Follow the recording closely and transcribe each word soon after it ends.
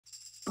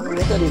What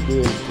are you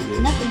doing today?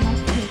 Nothing,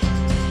 nothing.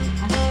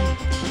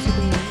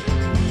 Today,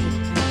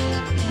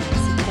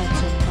 secret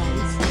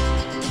surprise.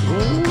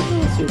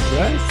 Oh,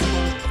 surprise!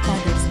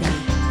 Father's Day.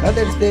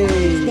 Father's Day!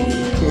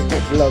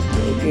 Vlog,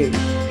 okay.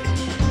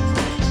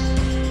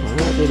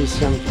 Ah, there is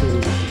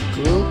something to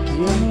cook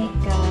here. Make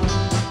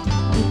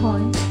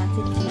bihon,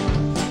 pancit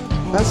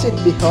Pancit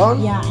bihon.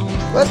 bihon? Yeah.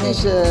 And What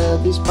is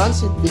this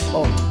pancit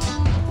bihon?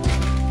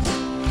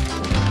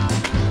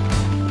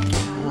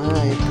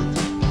 Ah, ito.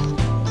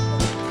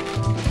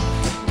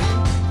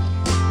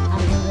 I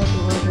already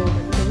ordered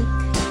the cake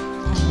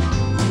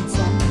and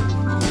pizza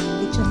and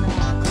lechon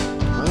manok.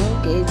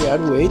 Okay, we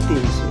are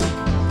waiting. So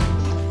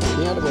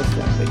we are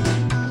waiting.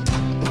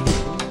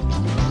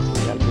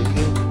 We are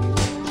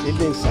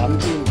building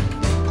something.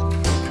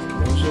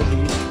 Also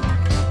this.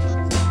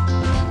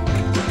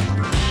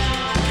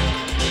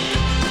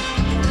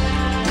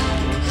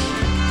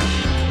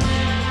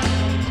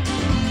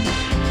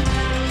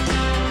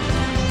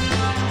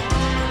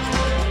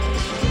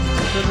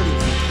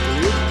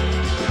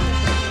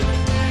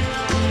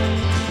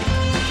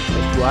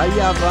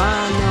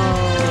 Guayabano.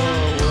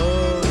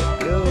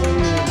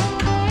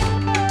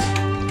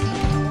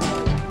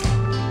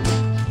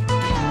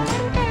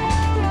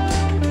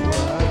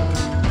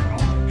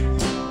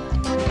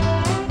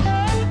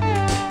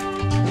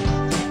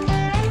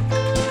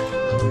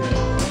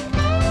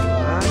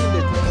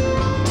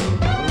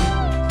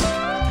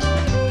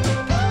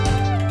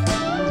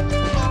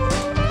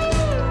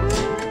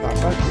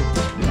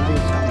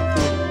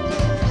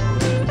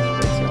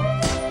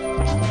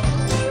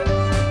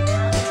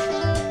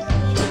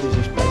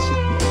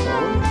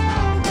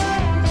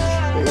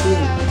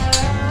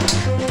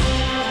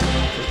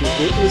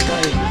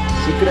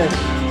 Secret.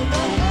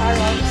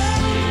 Carrots.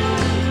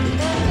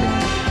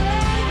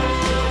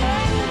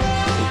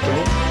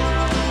 Okay.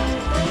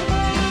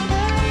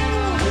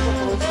 Bell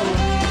pepper.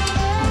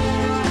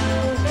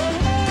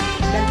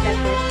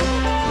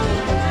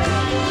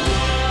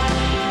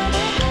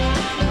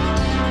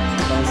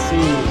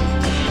 Pancit.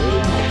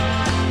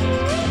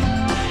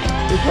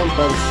 Chicken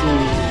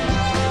pancit.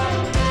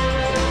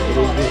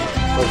 Very good.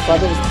 For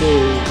Father's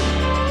Day.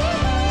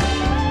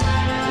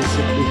 This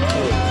is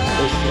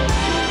special.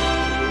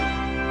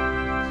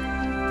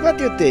 What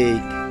do you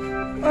take?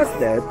 What's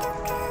that?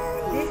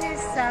 This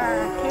is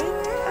cake.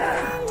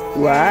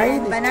 Why?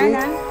 This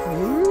Banana. cake?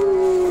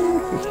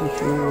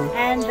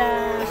 And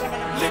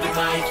Living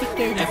life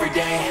chicken. every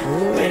day.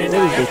 Oh, Late at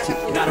very night,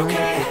 good. not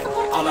okay.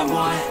 All I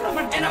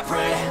want, and I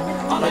pray.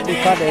 All I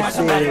need Father's are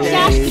some better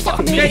days. Fuck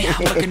me, Day.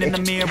 I'm looking in the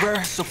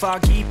mirror, so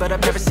foggy, but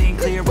I've never seen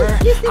clearer.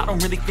 I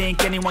don't really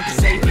think anyone can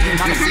save me.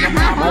 Honestly, I'm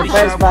not really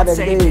first sure Father's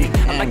what's save Day. me.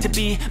 I like to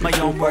be my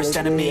own worst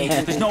enemy.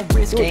 There's no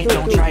risk,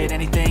 don't try at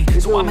anything.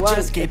 So I'ma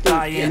just keep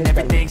buying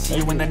everything. See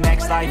you in the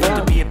next life,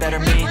 to be a better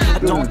me. I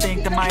don't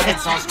think that my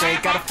head's on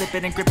straight. Gotta flip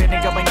it and grip it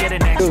and go and get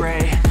an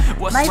X-ray.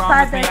 What's My wrong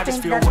with me? father I just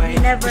thinks feel that we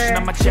weight never pushing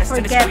on my chest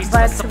and it forget, squeezes till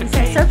I but we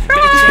say suffocate.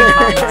 Better change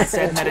my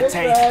mindset,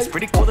 meditate. It's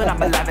pretty cool that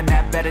I'm alive and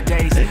have better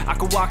days. I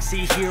could walk,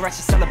 see, hear, I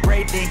should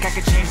celebrate. Think I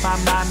could change my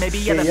mind, maybe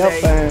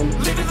elevate.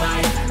 Living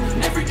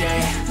life every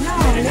day.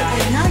 Late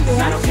at night,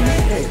 not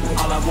okay.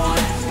 All I want,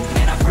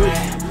 and I pray.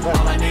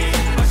 All I need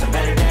are some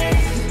better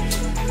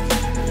days.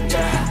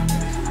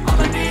 Yeah. All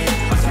I need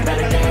are some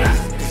better days.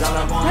 'Cause all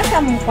I want, Nasa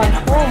mong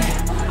kwarto.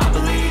 I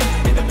believe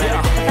in the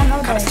better days. Tanaw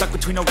Kinda daw. stuck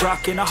between a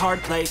rock and a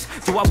hard place.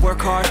 Do I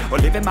work hard or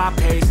live at my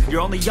pace?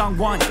 You're only young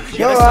once, Show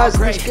yeah, that's all us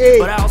great. this cake.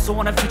 But I also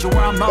want a future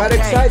where I'm Got okay.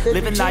 excited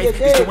Living to see life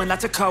the is cake. doing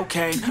lots of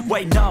cocaine.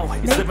 Wait, no,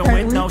 it's Later. living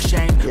with no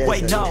shame. Yes,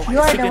 Wait, no, You it's are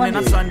the sleeping in one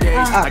on who- Sundays.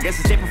 Ah. I guess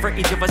it's different for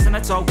each of us and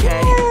that's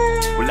okay.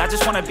 Well, I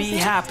just wanna be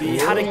happy.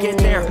 How to get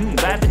there?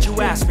 Glad that you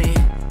asked me.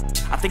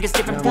 I think it's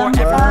different for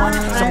everyone.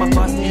 Some of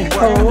us need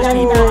work, others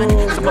need fun.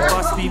 Some of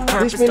us need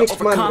purpose to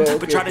overcome. Xmandre,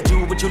 But try to do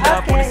what you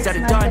love when it's said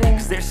and done. Xmandre.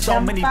 Cause there's so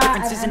many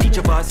differences in each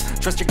of us.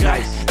 Trust your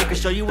gut, it can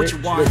show you what you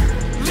want.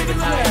 Living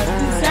life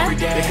every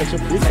day. Pizza.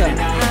 Pizza.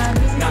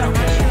 Not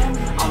okay.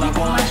 All I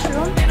want,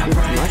 Mushroom. and I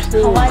pray.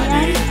 Mushroom.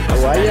 Hawaiian.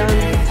 Hawaiian.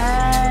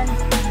 And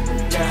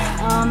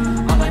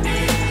All I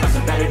need are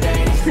some better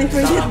days. I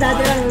forget the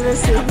other one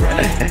was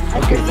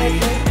I forget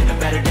it. In a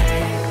better day.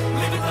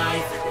 Living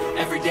life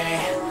every day.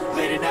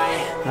 Late at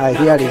night.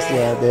 Here is the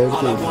All I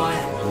everything.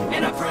 want,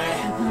 and I pray.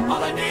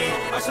 All I need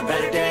are some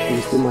better days.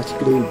 There's too much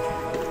cream.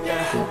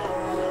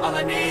 Yeah. All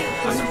I need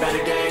are some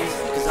better days.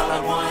 Cause all I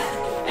want,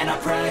 and I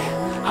pray.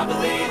 I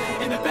believe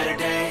in the better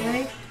days.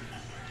 Right?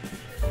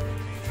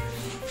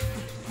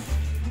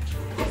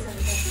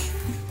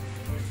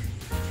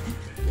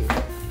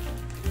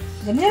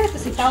 Ganyan ito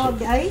si tawag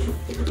di ay.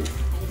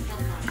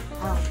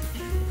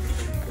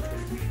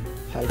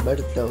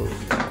 Alberto.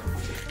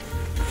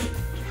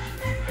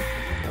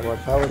 Our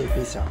favorite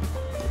pizza.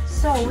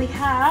 So we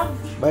have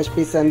Best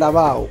pizza in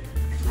Davao.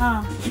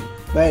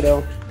 Pero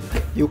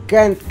you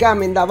can't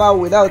come in Davao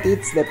without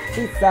it's the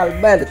Pizza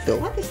Alberto.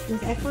 what is this?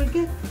 I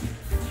forget.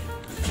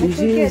 This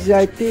is,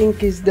 I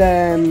think, is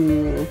the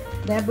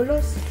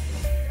Diabolos.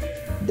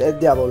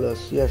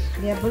 Diabolos. Yes.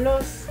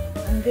 Diabolos.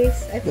 And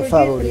this, I The forget.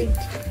 favorite.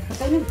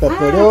 Ano?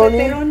 Pepperoni.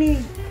 Pepperoni.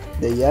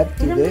 they have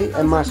today?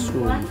 A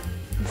mushroom.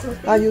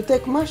 Ah, you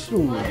take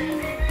mushroom.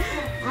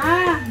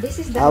 Ah, this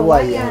is the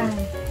Hawaiian.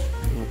 Hawaiian.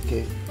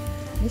 Okay.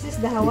 This is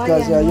the Hawaiian.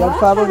 Because your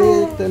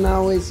favorite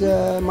now is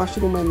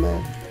mushroom and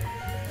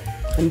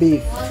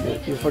beef.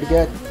 You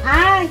forget.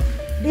 Ah,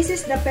 this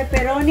is the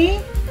pepperoni.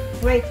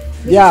 Wait.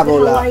 This Diavola. is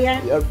the Hawaiian.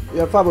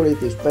 Your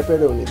favorite is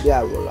pepperoni,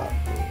 diavola.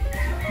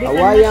 Beef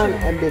Hawaiian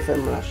and and beef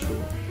and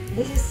mushroom.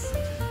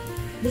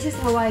 This is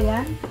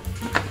Hawaiian.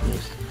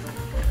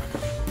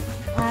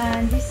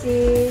 And this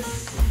is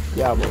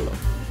Diavola.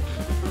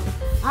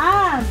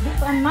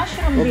 beef and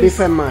mushroom. Oh, beef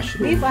and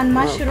mushroom. Beef and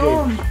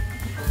mushroom. Okay.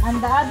 And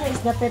the other is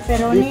the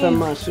pepperoni. Beef and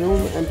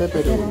mushroom and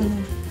pepperoni.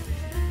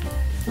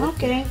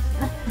 Okay.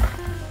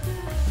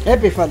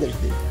 Happy Father's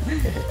Day.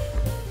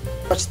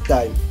 What's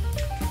time?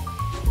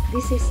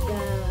 This is the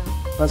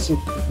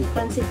Pancit.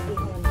 pancit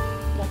bihon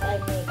that I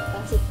make.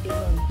 Pancit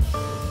bihon.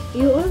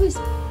 You always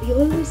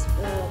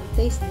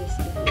taste this.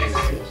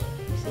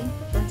 You see,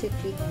 pancit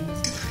bihon.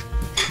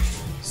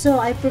 So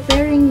I'm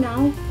preparing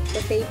now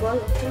the table.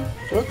 Okay.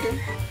 Okay.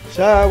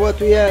 So what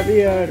we have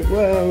here?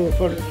 Wow,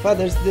 for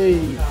Father's Day.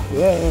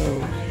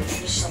 Wow.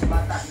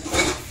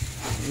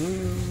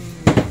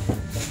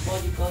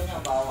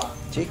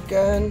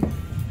 Chicken.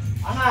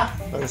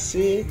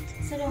 Pancit.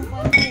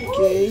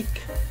 Cake.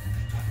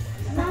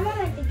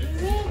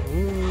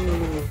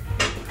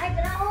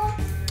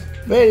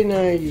 Very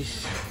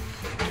nice.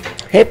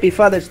 Happy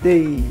Father's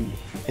Day.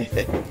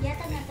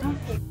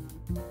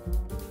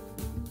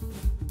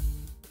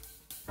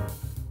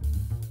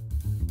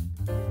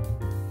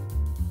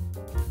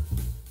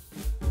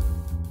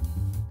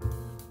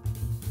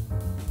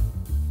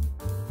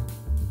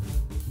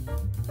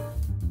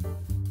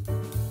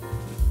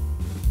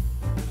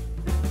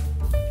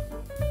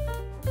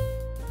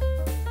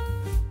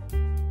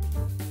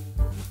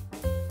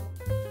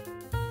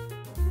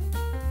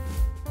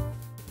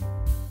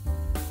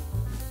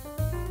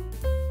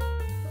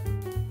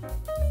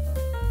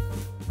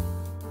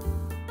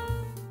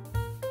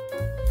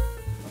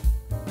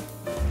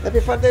 Happy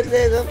Father's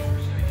Day, though.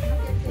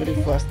 Very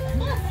fast.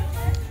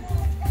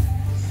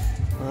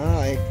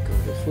 Ah, ecco,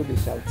 the food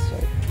is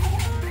outside.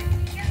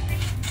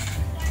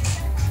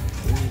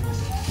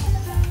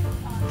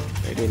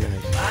 Very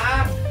nice.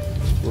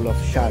 It's full of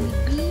shark.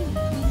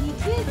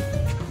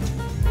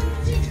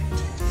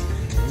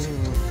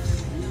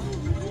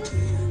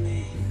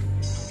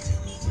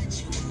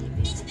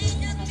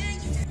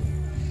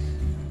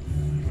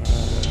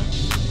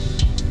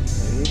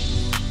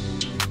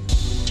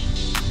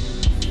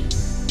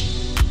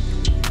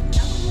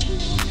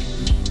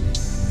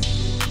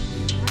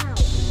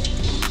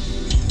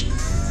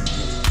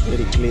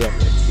 Very clear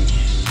like fish.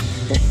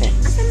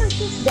 Asa man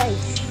fish,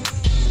 guys?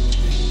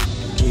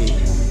 Okay.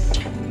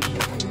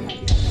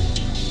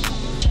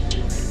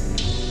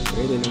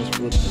 Very nice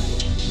food.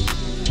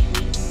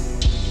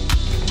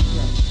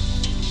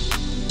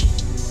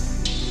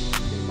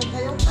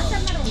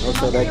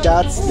 Also the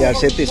cats, they are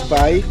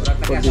satisfied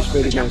for this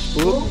very nice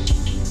food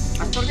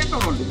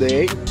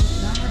today.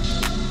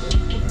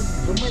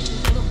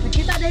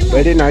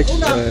 Very nice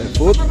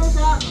food.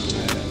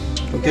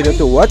 Continue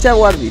to watch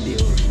our video.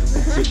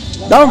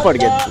 Don't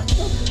forget to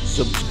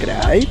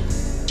subscribe,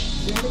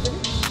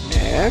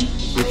 and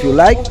if you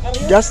like,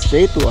 just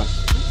say to us,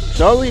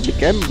 so we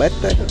become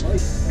better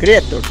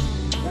creators.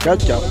 Ciao,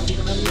 ciao.